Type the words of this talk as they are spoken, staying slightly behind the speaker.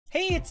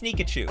Hey, it's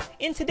Nikachu.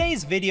 In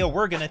today's video,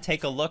 we're gonna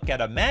take a look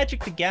at a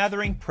Magic the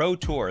Gathering Pro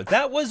Tour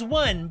that was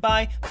won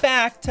by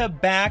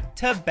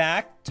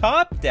back-to-back-to-back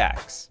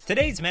Topdecks.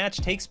 Today's match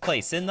takes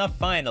place in the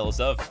finals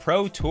of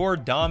Pro Tour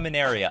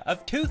Dominaria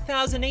of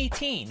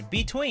 2018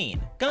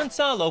 between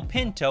Goncalo,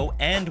 Pinto,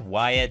 and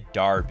Wyatt,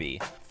 Darby.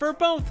 For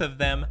both of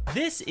them,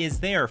 this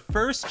is their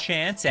first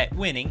chance at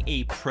winning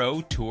a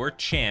Pro Tour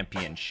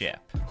championship.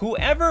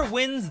 Whoever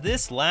wins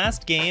this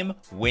last game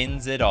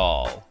wins it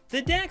all.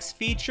 The decks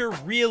feature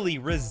really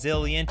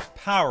resilient,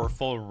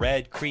 powerful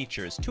red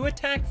creatures to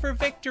attack for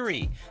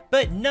victory,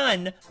 but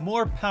none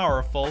more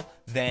powerful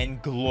than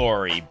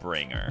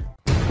Glorybringer.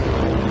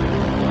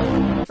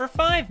 For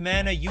 5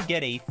 mana, you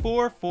get a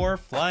 4/4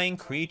 flying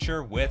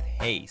creature with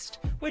haste,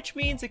 which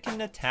means it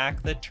can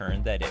attack the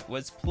turn that it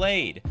was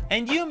played.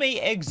 And you may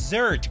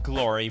exert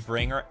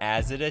Glorybringer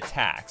as it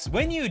attacks.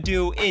 When you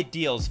do, it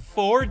deals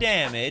 4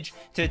 damage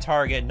to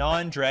target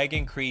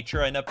non-dragon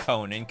creature an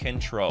opponent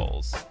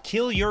controls.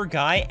 Kill your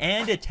guy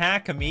and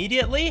attack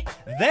immediately?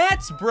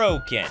 That's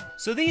broken!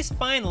 So these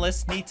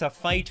finalists need to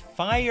fight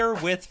fire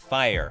with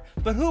fire.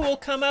 But who will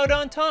come out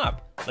on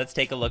top? Let's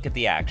take a look at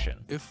the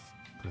action. If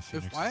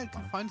Wyatt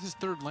can find his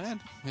 3rd land,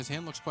 his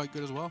hand looks quite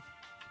good as well.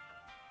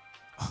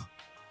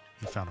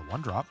 He found a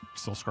 1-drop.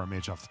 Soulscar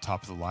Mage off the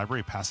top of the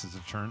library, passes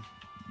a turn.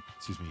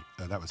 Excuse me,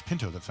 that was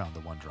Pinto that found the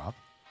 1-drop.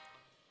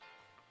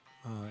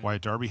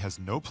 Wyatt Darby has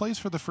no plays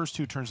for the first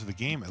 2 turns of the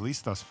game, at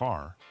least thus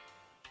far.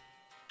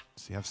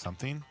 Does he have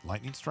something?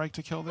 Lightning Strike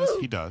to kill this?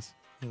 He does.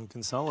 And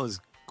Goncalo is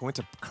going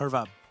to curve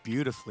out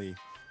beautifully.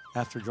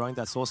 After drawing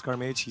that Soulscar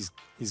Mage,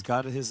 he's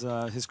got his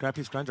Scrap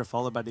Heap Scrounger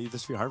followed by the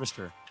Aethersphere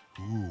Harvester.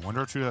 Ooh,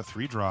 wonder to that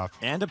 3-drop.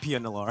 And a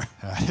Pianalar.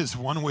 That is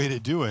one way to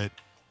do it.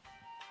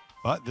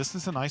 But this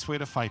is a nice way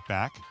to fight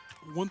back.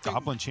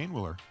 Goblin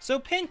Chainwheeler. So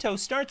Pinto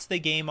starts the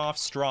game off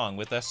strong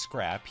with a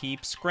Scrap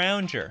Heap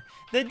Scrounger.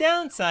 The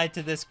downside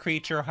to this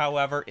creature,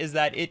 however, is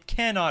that it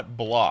cannot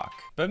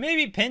block. But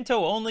maybe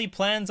Pinto only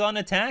plans on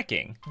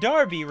attacking.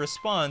 Darby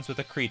responds with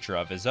a creature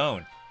of his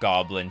own,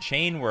 Goblin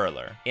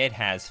Chainwhirler. It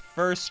has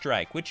first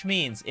strike, which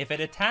means if it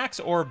attacks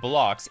or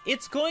blocks,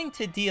 it's going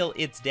to deal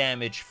its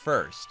damage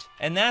first.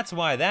 And that's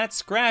why that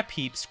Scrap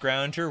Heap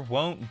Scrounger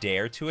won't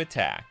dare to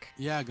attack.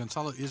 Yeah,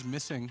 Goncalo is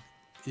missing.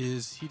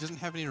 He doesn't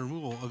have any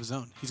removal of his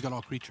own. He's got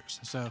all creatures,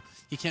 so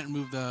he can't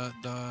remove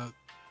the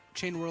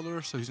Chain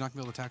Whirler, so he's not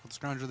gonna be able to tackle the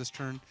Scrounger this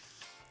turn.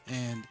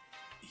 And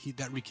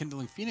that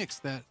Rekindling Phoenix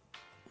that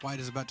Wyatt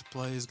is about to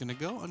play is gonna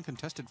go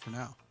uncontested for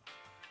now.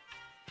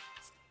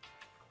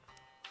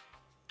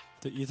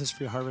 The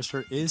Aethersphere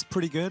Harvester is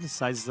pretty good. It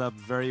sizes up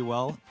very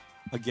well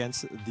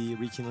against the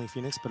Rekindling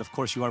Phoenix, but of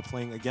course you are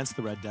playing against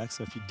the red deck,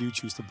 so if you do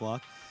choose to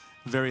block,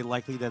 very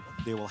likely that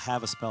they will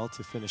have a spell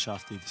to finish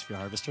off the Aethersphere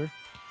Harvester.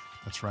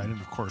 That's right, and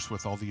of course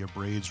with all the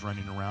Abrades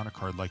running around, a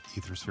card like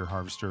Aethersphere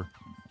Harvester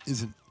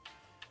isn't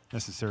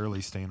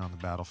necessarily staying on the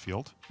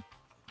battlefield.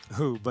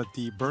 Ooh, but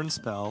the burn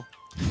spell,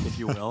 if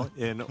you will,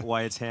 in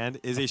Wyatt's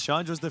hand is a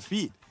Chandra's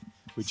Defeat,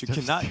 which you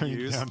cannot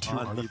use on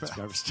the Aethersphere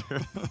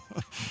Harvester.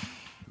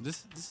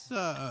 This is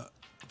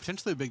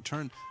potentially a big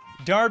turn.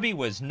 Darby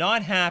was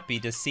not happy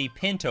to see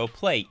Pinto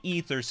play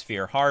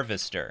Aethersphere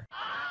Harvester.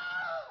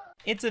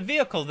 It's a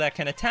vehicle that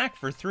can attack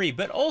for 3,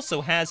 but also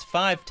has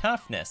 5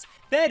 toughness.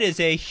 That is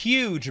a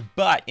huge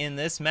butt in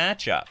this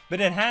matchup.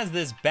 But it has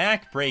this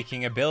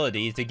back-breaking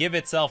ability to give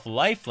itself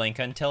lifelink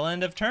until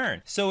end of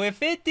turn. So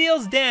if it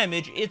deals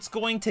damage, it's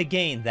going to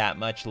gain that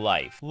much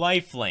life.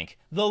 Lifelink,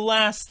 the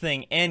last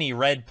thing any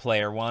red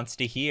player wants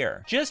to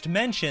hear. Just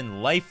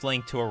mention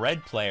lifelink to a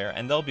red player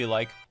and they'll be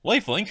like,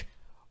 lifelink?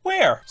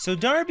 Where? So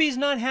Darby's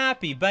not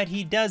happy, but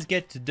he does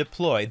get to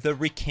deploy the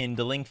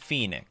Rekindling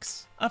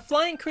Phoenix. A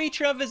flying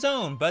creature of his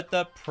own, but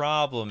the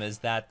problem is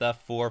that the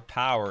 4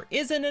 power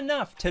isn't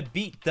enough to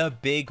beat the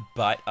big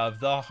butt of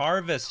the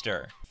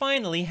Harvester.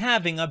 Finally,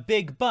 having a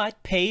big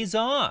butt pays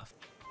off.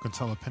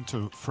 Goncalo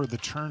Pinto, for the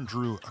turn,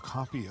 drew a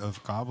copy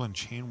of Goblin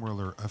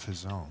Chainwhirler of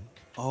his own.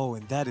 Oh,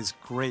 and that is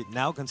great.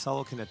 Now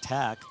Goncalo can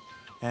attack,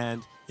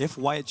 and if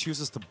Wyatt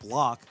chooses to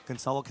block,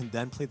 Goncalo can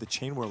then play the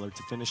Chainwhirler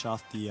to finish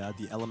off the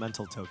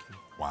Elemental token.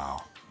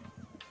 Wow.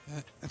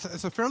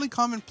 It's a fairly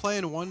common play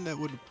and one that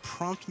would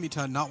prompt me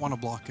to not want to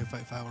block if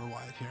I were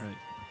Wyatt here. Right.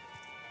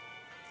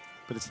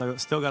 But it's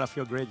still got to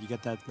feel great. You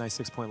get that nice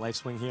 6-point life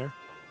swing here.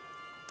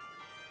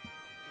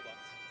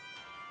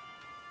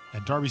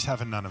 And Darby's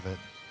having none of it.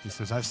 He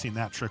says, I've seen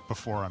that trick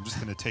before. I'm just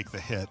going to take the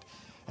hit.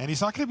 And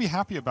he's not going to be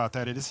happy about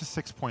that. It is a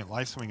 6-point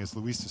life swing, as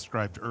Luis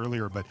described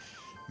earlier, but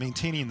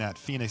maintaining that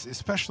Phoenix,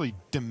 especially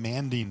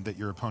demanding that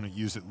your opponent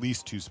use at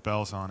least 2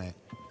 spells on it,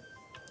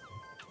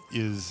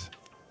 is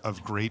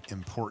of great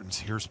importance.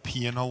 Here's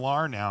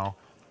Pianalar now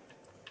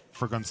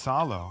for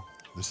Goncalo.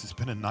 This has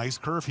been a nice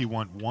curve. He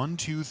went 1,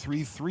 2,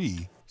 3,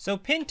 3. So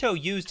Pinto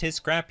used his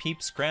Scrap Heap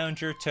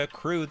Scrounger to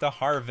crew the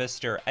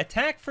Harvester,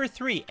 attack for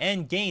 3,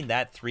 and gain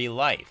that 3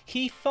 life.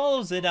 He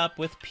follows it up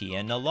with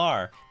Pia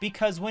Nalar,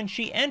 because when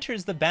she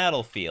enters the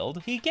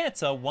battlefield, he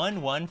gets a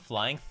 1/1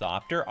 Flying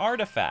Thopter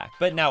artifact.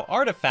 But now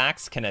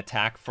artifacts can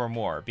attack for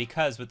more,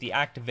 because with the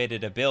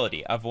activated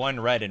ability of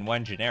 1 red and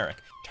 1 generic,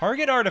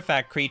 target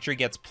artifact creature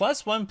gets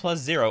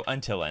 +1/+0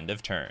 until end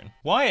of turn.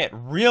 Wyatt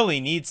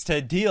really needs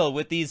to deal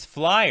with these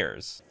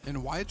flyers.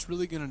 And Wyatt's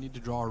really going to need to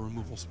draw a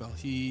removal spell.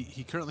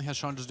 He currently has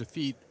Chandra's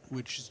Defeat,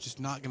 which is just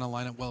not going to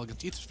line up well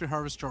against Aethersphere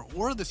Harvester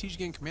or the Siege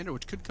Gang Commander,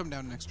 which could come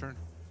down next turn.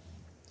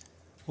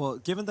 Well,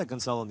 given that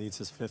Goncalo needs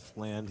his 5th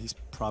land, he's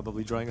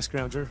probably drawing a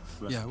Scrounger.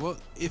 Yeah, well,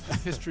 if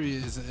history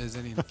is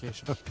any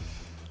indication.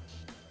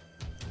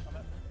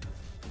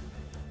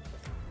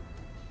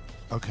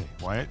 Okay,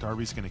 Wyatt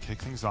Darby's going to kick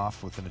things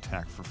off with an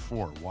attack for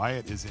 4.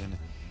 Wyatt is in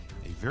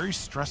a very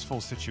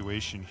stressful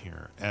situation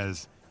here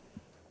as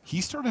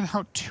he started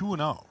out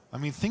 2-0. I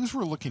mean, things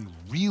were looking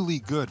really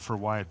good for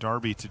Wyatt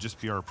Darby to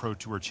just be our Pro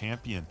Tour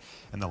champion.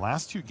 And the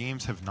last 2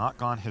 games have not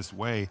gone his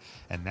way.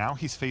 And now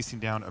he's facing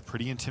down a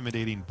pretty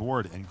intimidating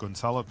board. And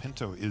Goncalo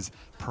Pinto is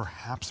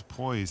perhaps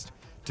poised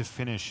to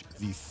finish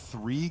the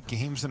 3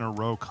 games in a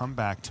row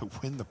comeback to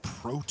win the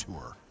Pro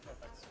Tour.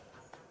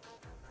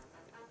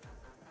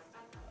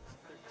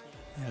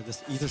 Yeah,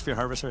 this Aethersphere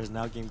Harvester has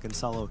now gained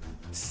Goncalo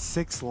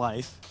 6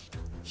 life.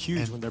 Huge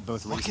And when they're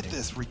both look racing. at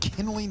this,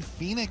 Rekindling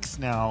Phoenix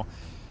now.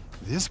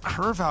 This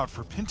curve out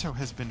for Pinto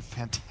has been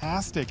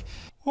fantastic.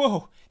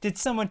 Whoa, did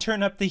someone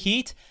turn up the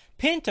heat?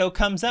 Pinto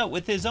comes out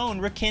with his own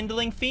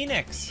Rekindling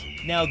Phoenix.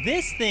 Now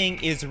this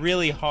thing is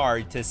really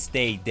hard to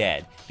stay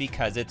dead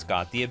because it's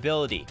got the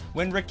ability.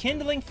 When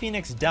Rekindling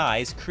Phoenix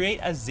dies, create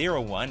a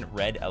 0/1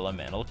 red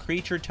elemental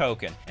creature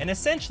token. And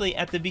essentially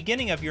at the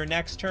beginning of your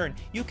next turn,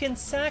 you can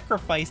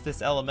sacrifice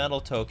this elemental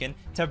token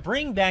to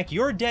bring back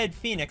your dead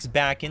Phoenix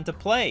back into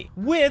play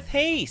with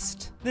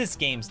haste. This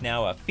game's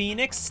now a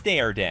Phoenix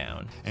stare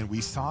down. And we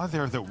saw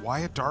there that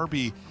Wyatt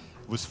Darby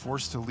was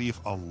forced to leave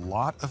a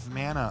lot of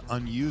mana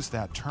unused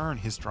that turn.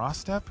 His draw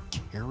step,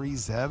 Carry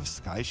Zev,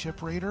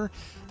 Skyship Raider,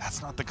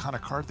 that's not the kind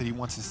of card that he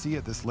wants to see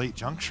at this late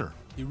juncture.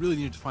 He really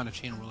needed to find a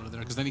Chain Whirler there,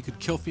 because then he could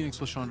kill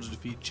Phoenix with Chandra's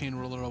Defeat, Chain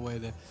Whirler away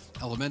the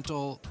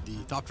Elemental, the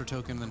Thopter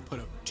token, and then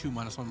put 2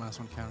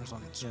 -1/-1 counters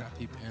on Scrap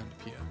Heap and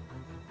Pia.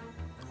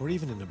 Or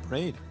even in a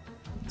Braid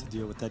to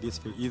deal with that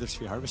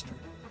Aethersphere Harvester.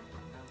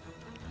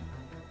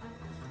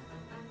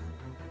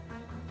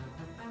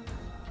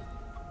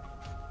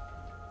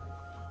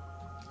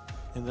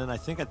 And then I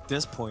think at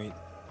this point,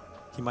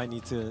 he might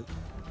need to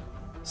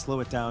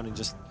slow it down and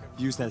just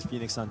use that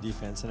Phoenix on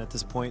defense. And at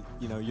this point,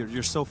 you know,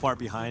 you're so far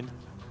behind,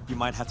 you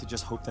might have to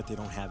just hope that they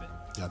don't have it.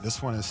 Yeah,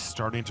 this one is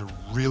starting to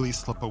really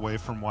slip away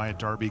from Wyatt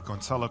Darby.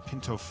 Goncalo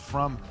Pinto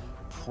from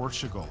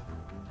Portugal,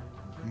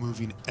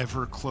 moving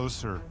ever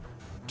closer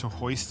to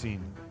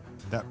hoisting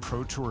that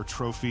Pro Tour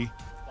trophy.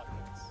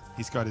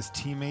 He's got his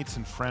teammates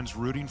and friends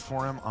rooting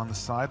for him on the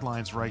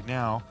sidelines right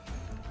now.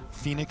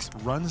 Phoenix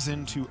runs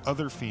into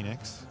other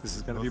Phoenix. This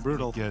is going to be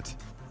brutal. Get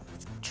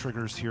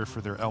triggers here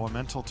for their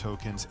elemental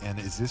tokens. And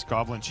is this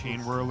Goblin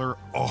Chain Whirler?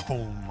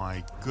 Oh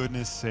my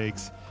goodness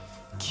sakes.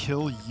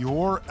 Kill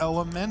your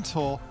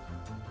elemental.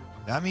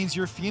 That means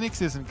your Phoenix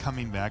isn't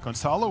coming back.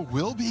 Goncalo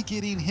will be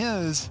getting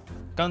his.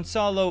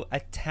 Goncalo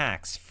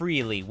attacks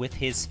freely with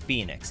his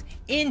Phoenix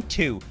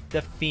into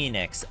the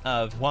Phoenix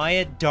of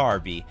Wyatt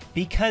Darby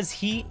because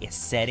he is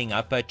setting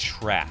up a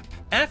trap.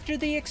 After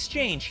the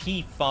exchange,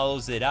 he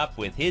follows it up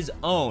with his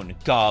own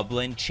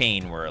Goblin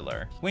Chain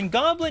Whirler. When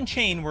Goblin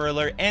Chain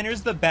Whirler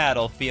enters the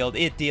battlefield,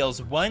 it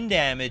deals 1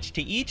 damage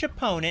to each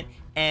opponent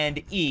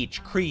and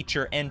each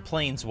creature and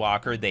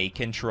planeswalker they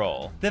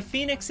control. The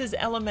Phoenix's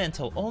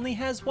elemental only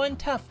has 1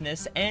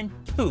 toughness and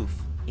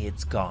poof,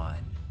 it's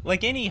gone.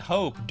 Like any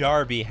hope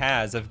Darby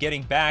has of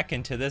getting back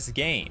into this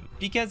game,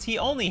 because he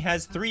only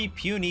has 3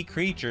 puny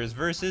creatures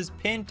versus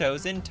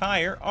Pinto's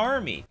entire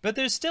army. But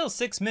there's still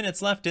 6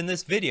 minutes left in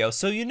this video,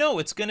 so you know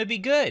it's gonna be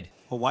good.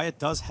 Well, Wyatt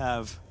does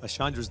have a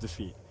Chandra's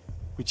Defeat,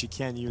 which he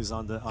can use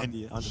on the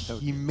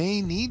token. He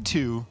may need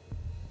to,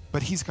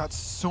 but he's got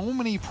so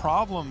many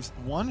problems.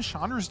 1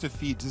 Chandra's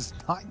Defeat does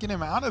not get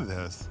him out of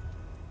this.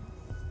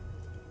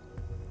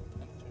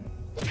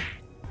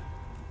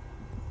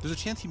 There's a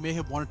chance he may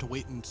have wanted to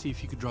wait and see if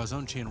he could draw his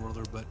own Chain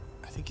Whirler, but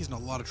I think he's in a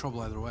lot of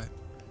trouble either way.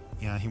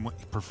 Yeah, he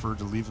preferred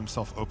to leave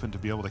himself open to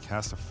be able to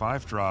cast a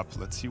 5-drop.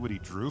 Let's see what he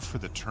drew for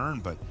the turn,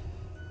 but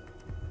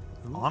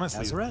Ooh,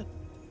 honestly, Hazoret.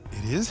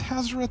 it is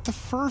Hazoret the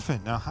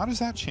Fervent. Now, how does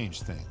that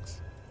change things?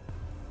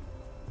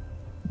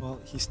 Well,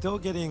 he's still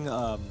getting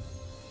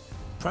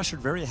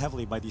pressured very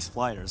heavily by these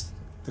flyers.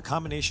 The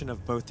combination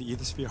of both the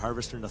Aethersphere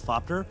Harvester and the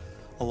Thopter,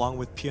 along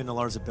with Pia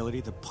Nalar's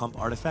ability to pump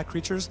artifact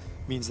creatures,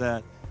 means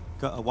that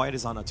Wyatt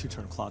is on a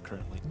 2-turn clock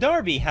currently.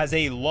 Darby has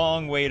a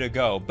long way to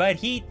go, but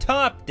he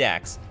top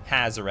decks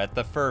Hazoret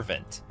the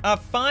Fervent, a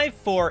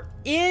 5/4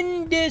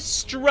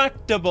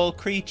 indestructible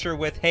creature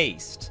with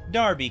haste.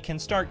 Darby can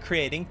start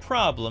creating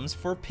problems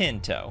for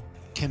Pinto.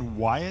 Can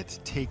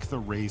Wyatt take the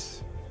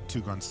race to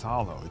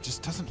Goncalo? It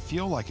just doesn't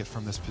feel like it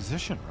from this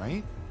position,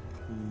 right?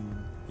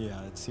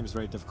 Yeah, it seems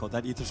very difficult.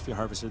 That Ether Sphere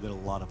Harvester did a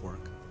lot of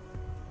work.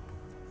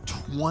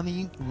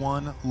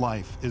 21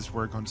 life is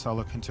where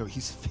Goncalo Pinto,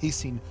 he's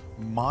facing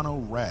mono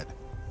red,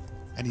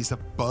 and he's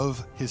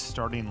above his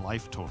starting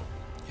life total.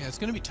 Yeah, it's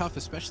going to be tough,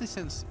 especially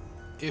since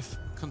if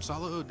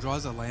Goncalo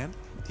draws a land,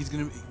 he's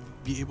going to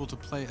be able to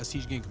play a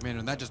Siege Gang Commander,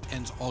 and that just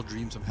ends all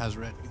dreams of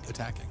Hazoret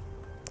attacking.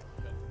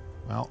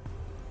 Well,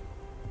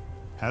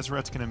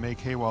 Hazoret's going to make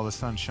hay while the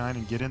sun's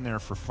shining, get in there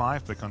for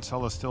 5, but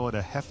Goncalo's still at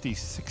a hefty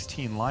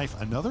 16 life.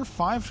 Another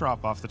 5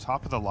 drop off the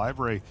top of the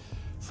library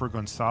for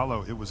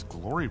Goncalo. It was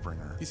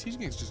Glorybringer. These Siege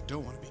Gangs just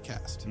don't want to be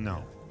cast.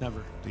 No.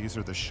 Never. These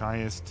are the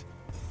shyest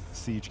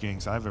Siege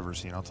Gangs I've ever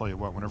seen. I'll tell you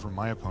what, whenever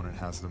my opponent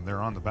has them,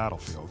 they're on the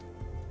battlefield.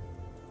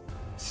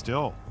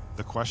 Still,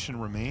 the question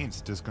remains,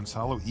 does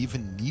Goncalo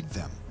even need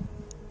them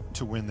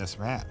to win this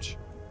match?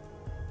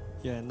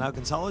 Yeah, now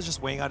Goncalo is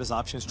just weighing out his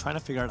options, trying to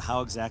figure out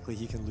how exactly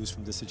he can lose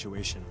from this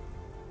situation.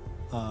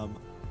 I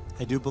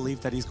do believe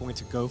that he's going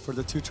to go for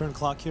the 2-turn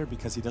clock here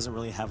because he doesn't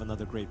really have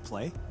another great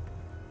play.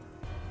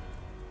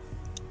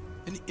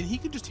 And he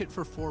could just hit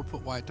for 4,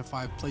 put Wyatt to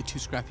 5, play 2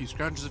 Scrappy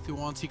Scroungers if he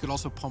wants. He could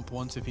also pump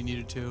once if he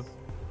needed to.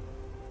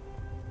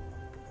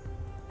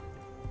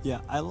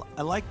 Yeah, I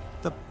like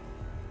the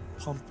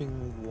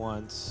pumping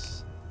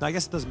once. No, I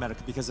guess it doesn't matter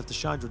because if the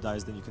Chandra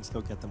dies, then you can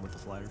still get them with the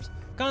flyers.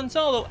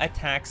 Goncalo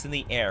attacks in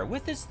the air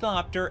with his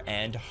Thopter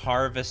and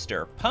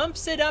Harvester,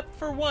 pumps it up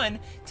for 1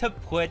 to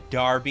put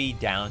Darby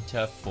down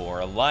to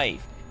 4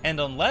 life. And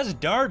unless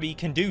Darby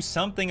can do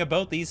something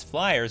about these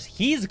flyers,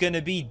 he's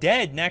gonna be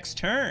dead next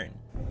turn.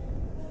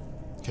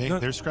 Okay,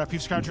 there's Scrappy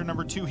Scrounger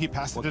number 2. He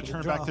passes it to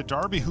turn back to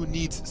Darby, who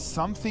needs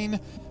something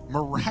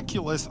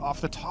miraculous off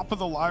the top of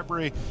the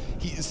library.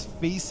 He is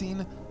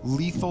facing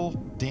lethal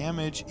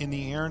damage in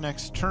the air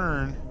next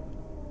turn.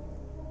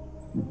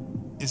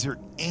 Is there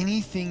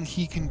anything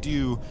he can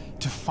do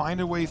to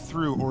find a way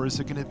through, or is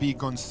it going to be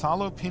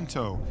Goncalo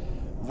Pinto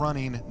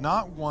running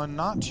not 1,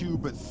 not 2,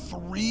 but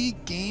 3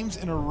 games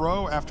in a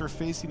row after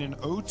facing an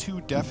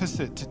 0-2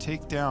 deficit to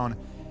take down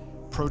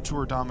Pro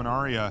Tour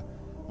Dominaria?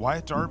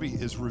 Wyatt Darby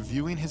is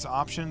reviewing his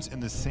options in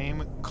the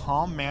same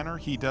calm manner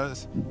he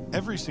does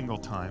every single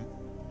time,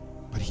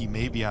 but he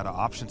may be out of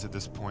options at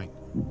this point.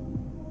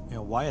 You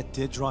know, Wyatt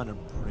did draw an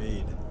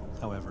Abrade,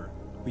 however,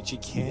 which he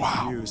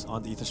can't use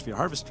on the Ether Sphere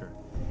Harvester.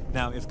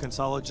 Now, if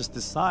Goncalo just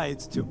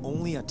decides to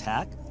only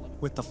attack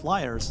with the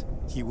flyers,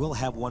 he will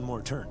have 1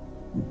 more turn,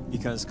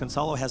 because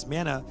Goncalo has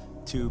mana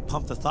to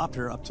pump the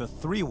Thopter up to a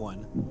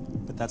 3-1,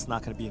 but that's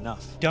not going to be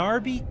enough.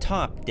 Darby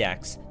top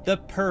decks the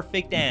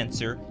perfect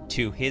answer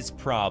to his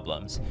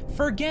problems.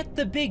 Forget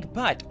the big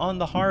butt on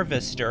the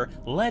Harvester,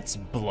 let's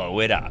blow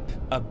it up.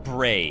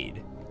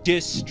 Abrade.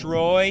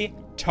 Destroy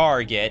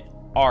target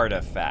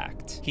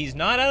artifact. He's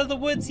not out of the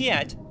woods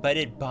yet, but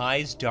it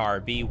buys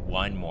Darby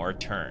 1 more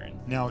turn.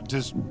 Now,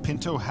 does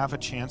Pinto have a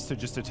chance to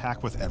just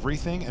attack with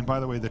everything? And by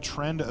the way, the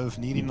trend of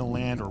needing to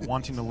land or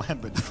wanting to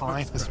land but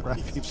trying to Scrap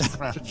Heap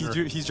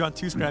Scrounger. He's drawn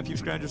 2 Scrap Heap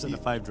Scroungers and a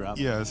 5-drop.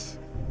 Yes.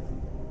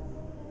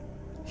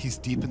 He's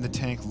deep in the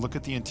tank. Look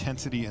at the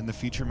intensity in the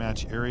feature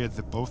match area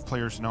that both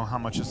players know how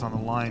much is on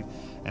the line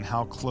and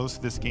how close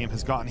this game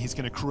has gotten. He's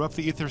going to crew up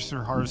the Ether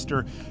Sphere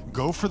Harvester,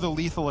 go for the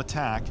lethal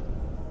attack.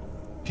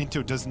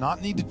 Pinto does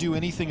not need to do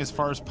anything as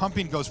far as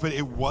pumping goes, but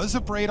it was a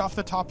Braid off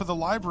the top of the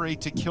library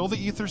to kill the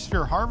Ether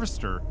Sphere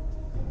Harvester.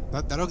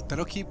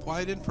 That'll keep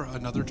Wyatt in for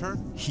another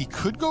turn? He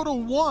could go to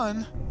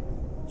 1.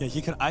 Yeah,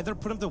 he can either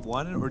put him to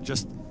 1 or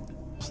just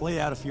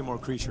play out a few more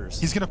creatures.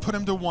 He's going to put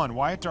him to 1.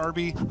 Wyatt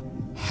Darby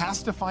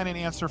has to find an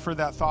answer for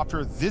that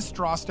Thopter this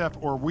draw step,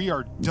 or we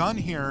are done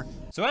here.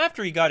 So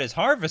after he got his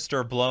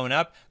Harvester blown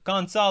up,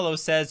 Goncalo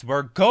says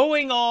we're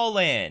going all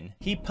in.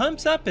 He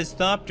pumps up his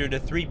Thopter to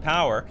 3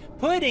 power,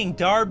 putting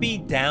Darby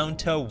down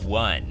to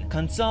 1.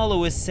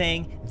 Goncalo is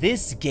saying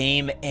this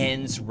game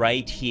ends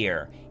right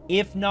here.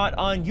 If not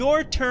on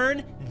your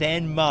turn,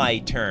 then my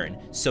turn.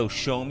 So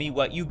show me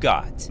what you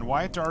got. And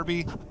Wyatt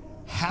Darby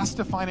has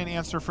to find an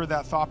answer for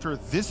that Thopter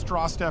this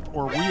draw step,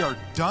 or we are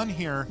done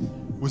here.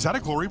 Was that a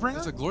Glorybringer?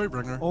 That's a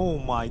Glorybringer. Oh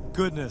my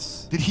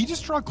goodness. Did he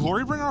just draw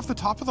Glorybringer off the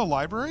top of the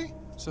library?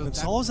 So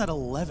Goncalo's at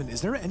 11.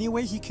 Is there any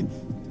way he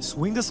can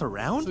swing this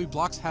around? So he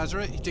blocks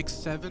Hazoret. He takes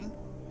 7,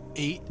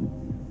 8,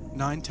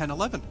 9, 10,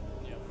 11.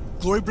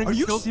 Glorybringer Are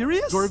you kills,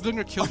 serious?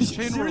 Glorybringer kills Are the you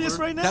Chain serious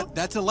Whirler. right now?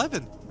 That's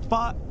 11.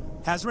 Spot.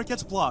 Hazoret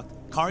gets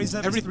blocked. Kari's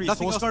at 3.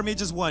 nothing Soul else. Scar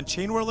Mage is 1.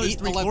 Chain Whirler is 8,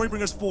 3. 11.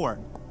 Glorybringer's 4.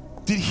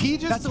 Did he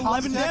just That's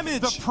 11 top deck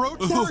damage. the Pro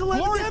Tour That's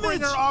 11 Glorybringer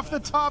damage. off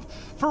the top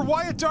for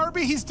Wyatt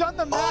Darby? He's done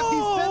the math.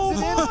 Oh, he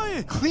sends it my.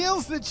 in,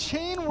 clears the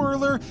Chain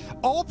Whirler.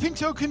 All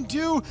Pinto can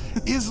do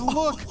is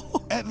look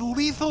at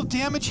lethal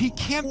damage. He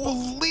can't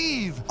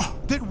believe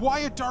that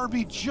Wyatt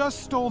Darby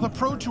just stole the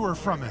Pro Tour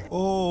from him.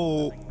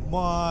 Oh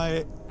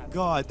my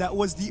god, that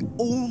was the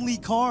only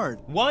card.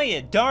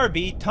 Wyatt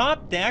Darby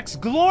top decks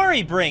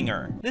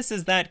Glorybringer. This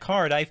is that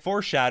card I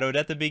foreshadowed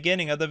at the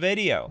beginning of the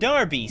video.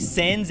 Darby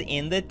sends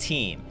in the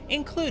team.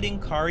 including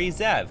Kari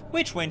Zev,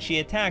 which when she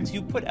attacks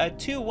you put a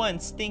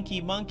 2-1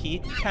 Stinky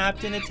Monkey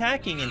Captain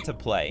attacking into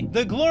play.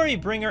 The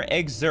Glorybringer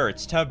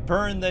exerts to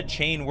burn the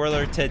Chain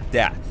Whirler to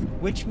death,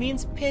 which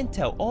means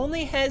Pinto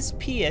only has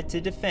Pia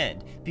to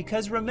defend,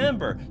 because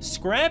remember,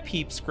 Scrap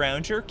Heap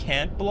Scrounger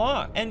can't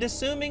block, and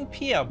assuming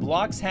Pia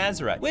blocks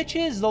Hazoret, which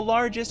is the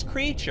largest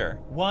creature,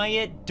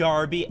 Wyatt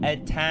Darby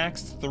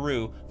attacks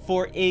through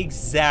for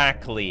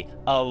exactly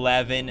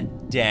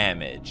 11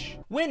 damage.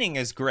 Winning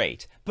is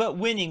great, but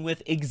winning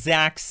with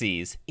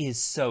Exactsies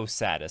is so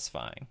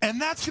satisfying. And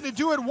that's going to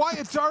do it.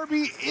 Wyatt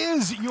Darby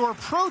is your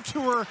Pro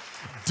Tour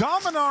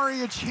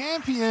Dominaria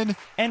champion.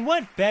 And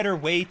what better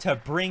way to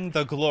bring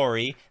the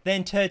glory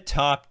than to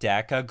top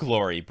deck a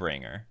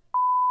Glorybringer?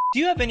 Do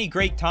you have any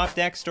great top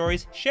deck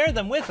stories? Share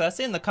them with us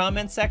in the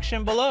comments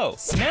section below.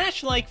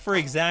 Smash like for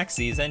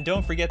Exactsies and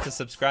don't forget to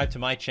subscribe to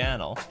my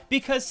channel,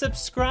 because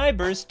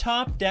subscribers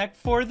top deck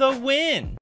for the win.